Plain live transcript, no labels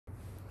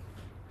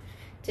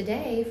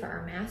Today, for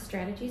our Math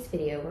Strategies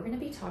video, we're going to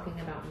be talking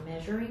about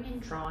measuring and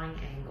drawing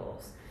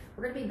angles.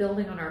 We're going to be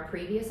building on our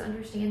previous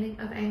understanding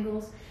of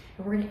angles,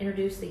 and we're going to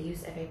introduce the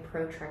use of a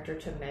protractor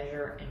to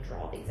measure and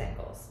draw these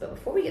angles. But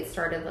before we get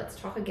started, let's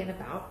talk again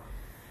about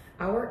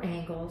our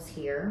angles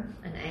here.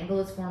 An angle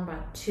is formed by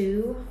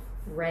two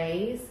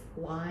rays,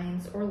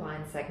 lines, or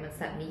line segments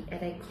that meet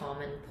at a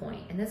common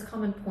point. And this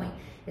common point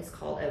is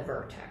called a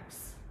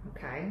vertex,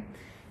 okay?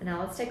 And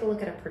now let's take a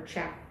look at a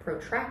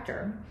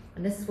protractor,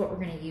 and this is what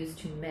we're going to use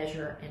to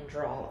measure and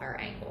draw our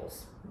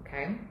angles,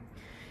 okay?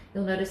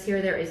 You'll notice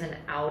here there is an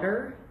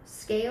outer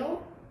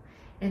scale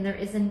and there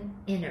is an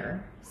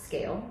inner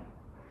scale.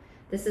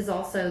 This is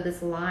also,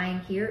 this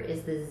line here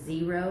is the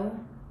zero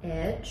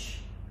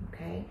edge,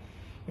 okay?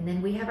 And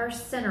then we have our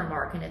center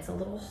mark, and it's a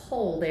little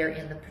hole there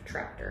in the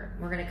protractor.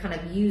 We're going to kind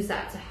of use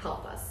that to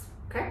help us,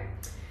 okay?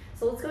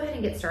 So let's go ahead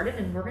and get started,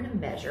 and we're going to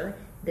measure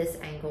this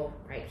angle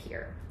right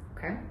here,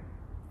 okay?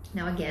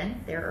 Now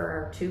again, there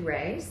are our two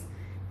rays,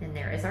 and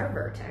there is our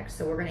vertex.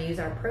 So we're going to use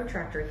our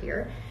protractor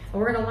here,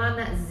 and we're going to line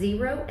that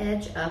zero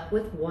edge up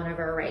with one of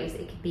our rays.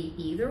 It could be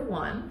either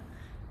one,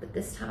 but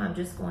this time I'm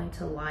just going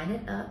to line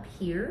it up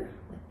here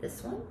with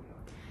this one.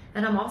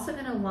 And I'm also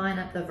going to line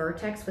up the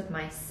vertex with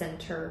my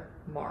center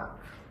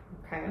mark,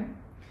 okay?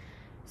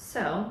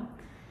 So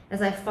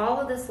as I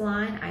follow this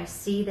line, I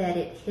see that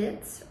it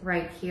hits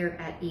right here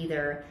at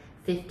either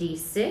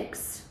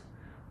 56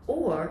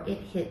 or it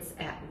hits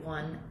at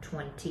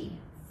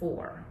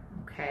 124,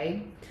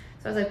 okay?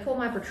 So as I pull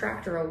my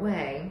protractor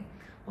away,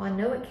 well, I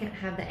know it can't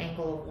have the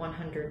angle of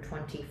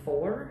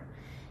 124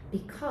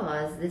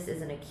 because this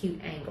is an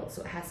acute angle,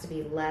 so it has to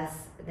be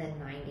less than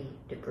 90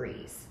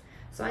 degrees.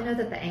 So I know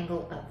that the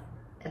angle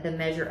of the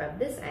measure of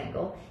this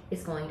angle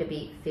is going to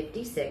be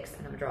 56, and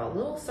I'm gonna draw a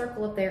little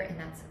circle up there, and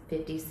that's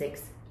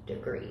 56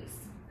 degrees,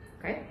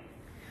 okay?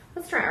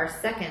 Let's try our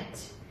second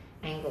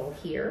angle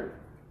here.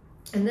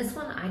 And this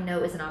one I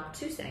know is an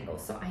obtuse angle,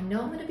 so I know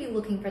I'm going to be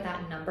looking for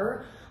that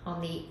number on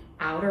the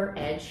outer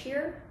edge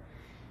here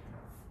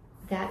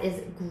that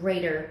is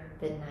greater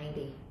than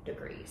 90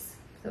 degrees.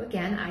 So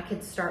again, I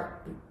could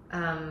start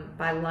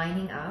by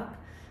lining up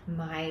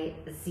my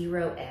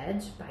zero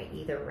edge by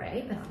either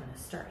ray, but I'm going to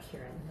start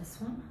here in this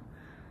one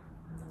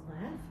on the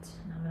left,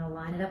 and I'm going to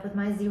line it up with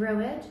my zero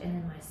edge, and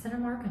then my center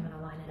mark, I'm going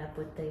to line it up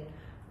with the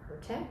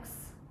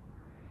vertex.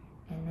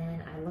 And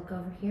then I look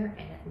over here,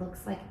 and it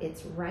looks like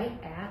it's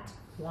right at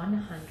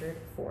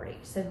 140.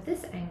 So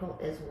this angle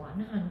is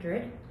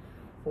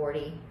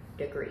 140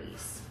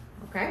 degrees,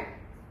 okay?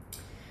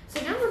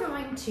 So now we're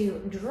going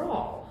to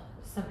draw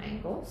some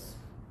angles,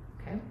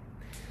 okay?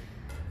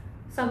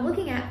 So I'm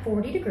looking at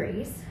 40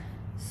 degrees.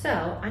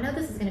 So I know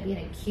this is gonna be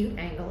an acute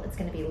angle. It's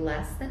gonna be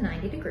less than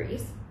 90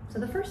 degrees. So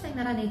the first thing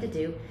that I need to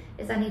do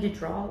is I need to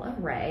draw a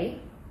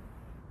ray.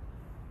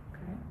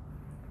 Okay,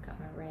 got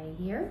my ray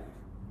here.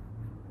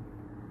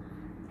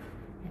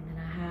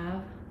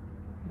 Have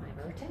my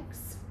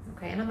vertex,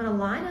 okay, and I'm going to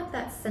line up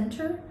that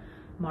center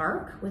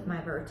mark with my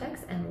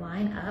vertex and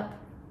line up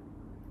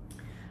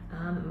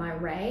my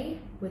ray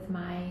with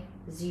my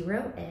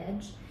zero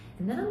edge,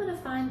 and then I'm going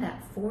to find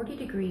that 40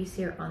 degrees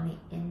here on the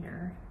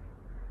inner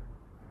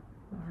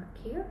mark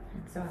here,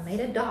 and so I made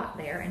a dot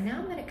there, and now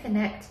I'm going to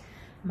connect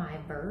my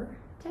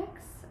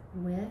vertex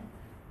with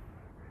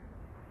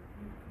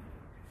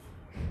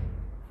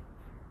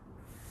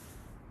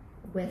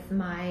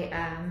my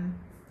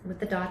with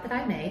the dot that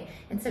I made.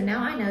 And so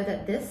now I know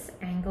that this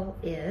angle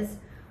is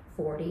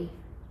 40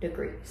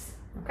 degrees,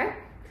 okay?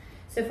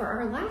 So for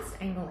our last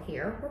angle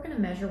here, we're gonna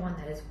measure one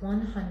that is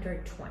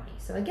 120.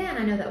 So again,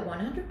 I know that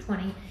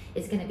 120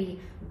 is gonna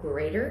be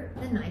greater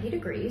than 90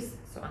 degrees.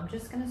 So I'm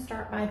just gonna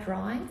start by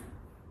drawing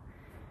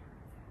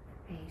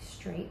a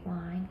straight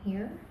line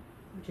here,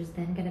 which is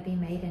then gonna be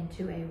made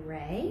into a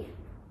ray,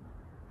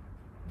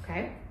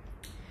 okay?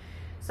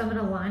 So I'm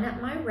gonna line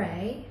up my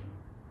ray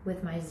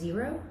with my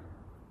zero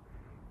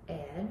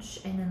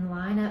edge, and then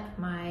line up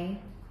my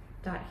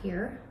dot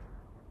here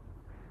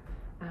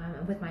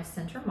with my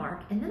center mark,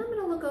 and then I'm going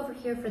to look over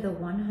here for the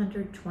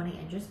 120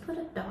 and just put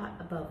a dot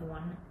above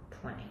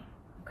 120,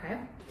 okay?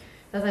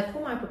 So as I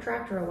pull my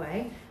protractor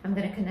away, I'm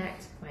going to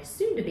connect my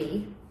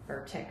soon-to-be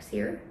vertex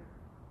here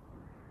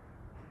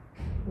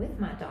with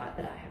my dot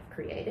that I have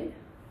created.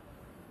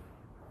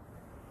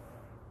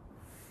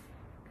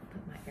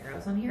 Put my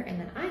arrows on here,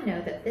 and then I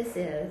know that this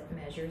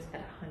measures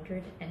at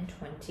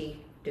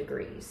 120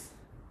 degrees.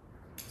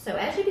 So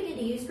as you begin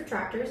to use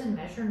protractors and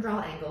measure and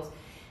draw angles,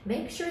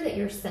 make sure that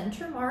your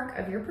center mark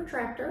of your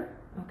protractor,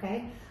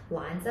 okay,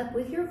 lines up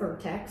with your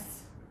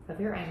vertex of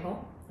your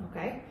angle,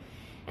 okay?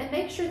 And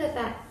make sure that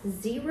that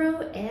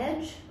zero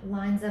edge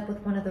lines up with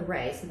one of the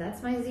rays. So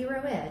that's my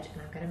zero edge,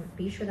 and I'm gonna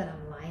be sure that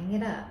I'm lining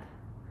it up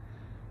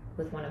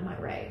with one of my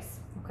rays,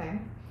 okay?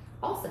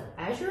 Also,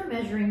 as you're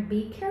measuring,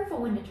 be careful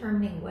when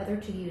determining whether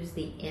to use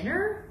the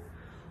inner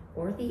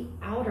or the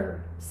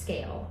outer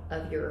scale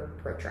of your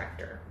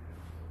protractor.